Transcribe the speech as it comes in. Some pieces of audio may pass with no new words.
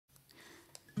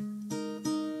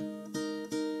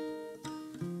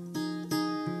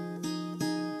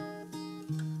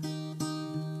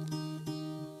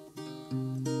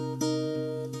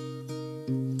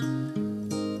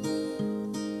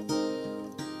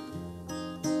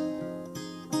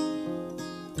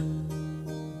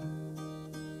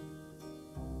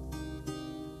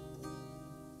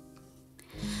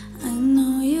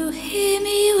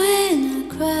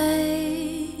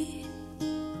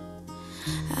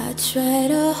I try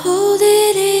to hold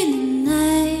it in at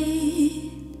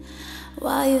night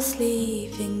while you're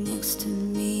sleeping next to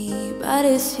me, but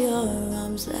it's your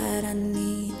arms that I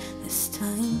need this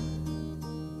time.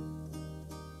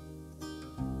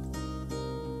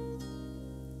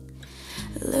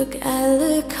 Look at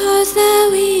the cards that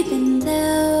we've been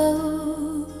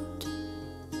dealt.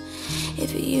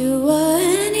 If you were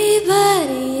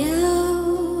anybody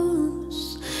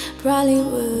else, probably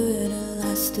wouldn't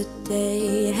last a day.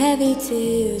 Heavy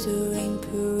tears, a rain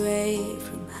parade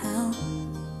from hell.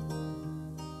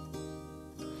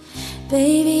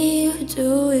 Baby, you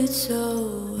do it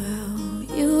so well.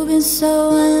 You've been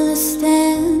so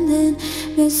understanding,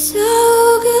 been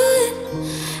so good,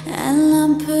 and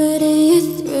I'm putting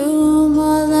you through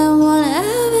more than one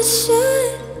ever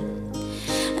should.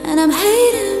 And I'm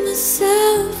hating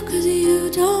myself cause you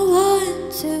don't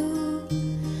want to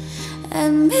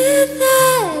admit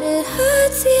that it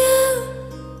hurts you.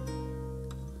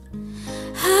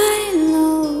 I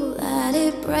know that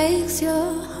it breaks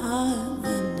your heart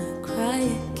when I cry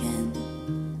again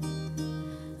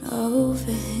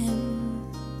over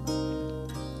him.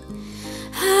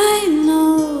 I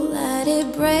know that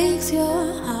it breaks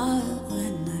your heart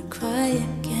when I cry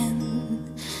again.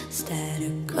 Instead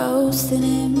of ghosting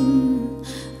him,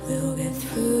 we'll get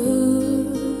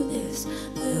through this,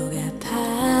 we'll get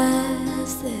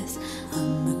past this.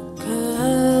 I'm a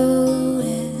girl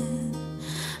with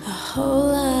a whole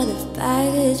lot of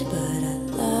baggage, but I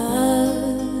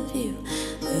love you.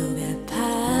 We'll get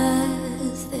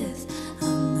past this.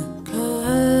 I'm a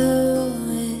girl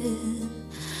with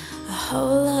a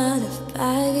whole lot of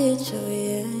baggage, oh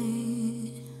yeah.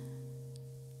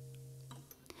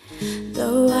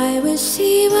 Though I wish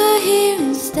he were here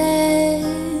instead.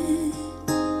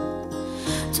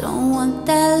 Don't want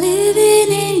that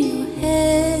living in your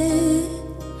head.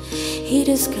 He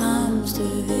just comes to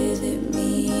visit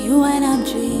me when I'm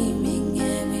dreaming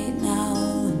every now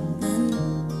and then.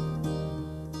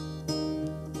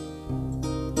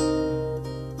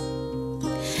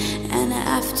 And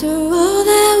after all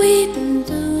that we've been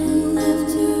doing,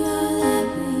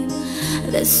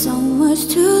 there's so much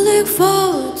to look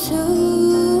forward to.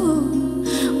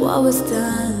 What was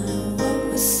done and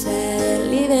what was said,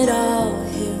 leave it all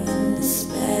here in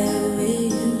despair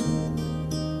with you.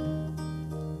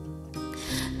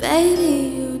 Baby,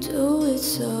 you do it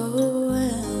so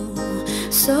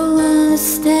well, so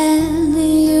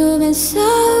understanding. You've been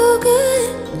so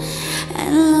good,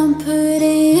 and I'm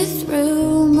putting you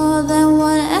through more than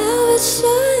one ever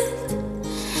should.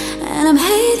 And I'm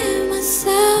hating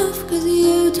myself cause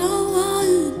you don't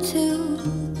want to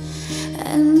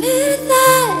admit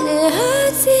that it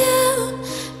hurts you.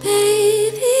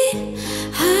 Baby,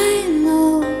 I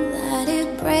know that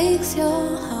it breaks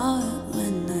your heart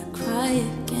when I cry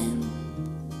again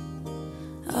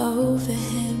over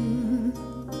him.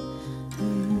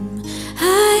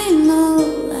 I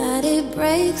know that it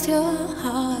breaks your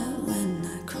heart when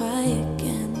I cry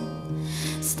again.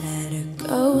 Instead of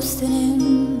ghosting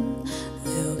him,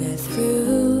 we'll get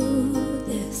through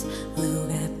this, we'll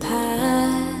get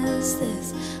past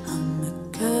this. I'm a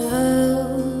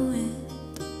girl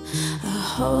with a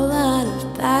whole lot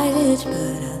of baggage, but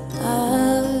I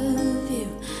love you.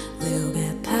 We'll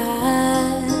get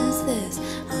past this.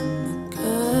 I'm a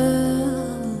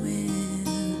girl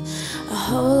with a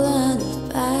whole lot of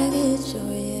baggage,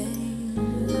 oh yeah.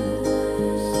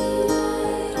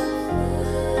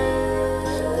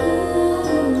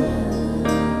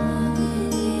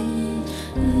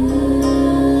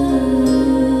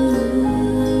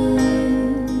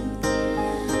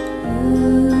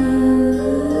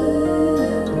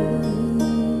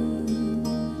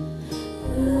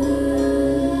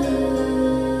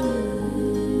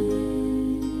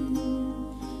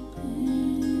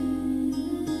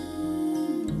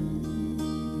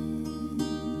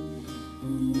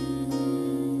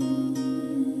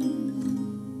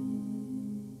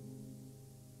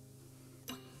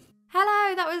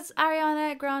 Hello, that was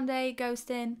Ariana Grande,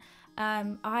 Ghostin.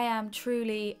 I am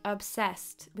truly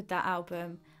obsessed with that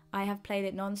album. I have played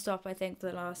it non-stop, I think, for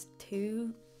the last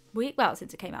 2 weeks, well,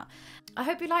 since it came out. I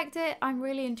hope you liked it. I'm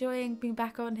really enjoying being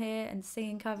back on here and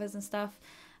singing covers and stuff.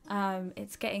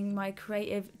 It's getting my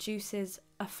creative juices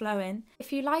a-flowing.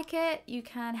 If you like it, you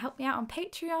can help me out on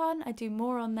Patreon. I do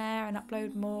more on there and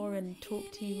upload more and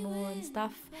talk to you more and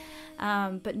stuff.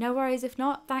 But no worries if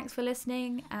not. Thanks for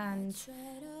listening, and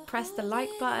press the like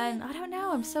button. I don't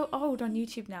know, I'm so old on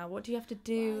YouTube now. What do you have to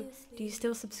do? Do you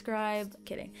still subscribe?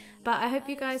 Kidding. But I hope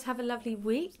you guys have a lovely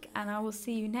week, and I will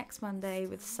see you next Monday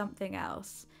with something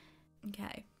else.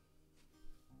 Okay.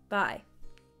 Bye.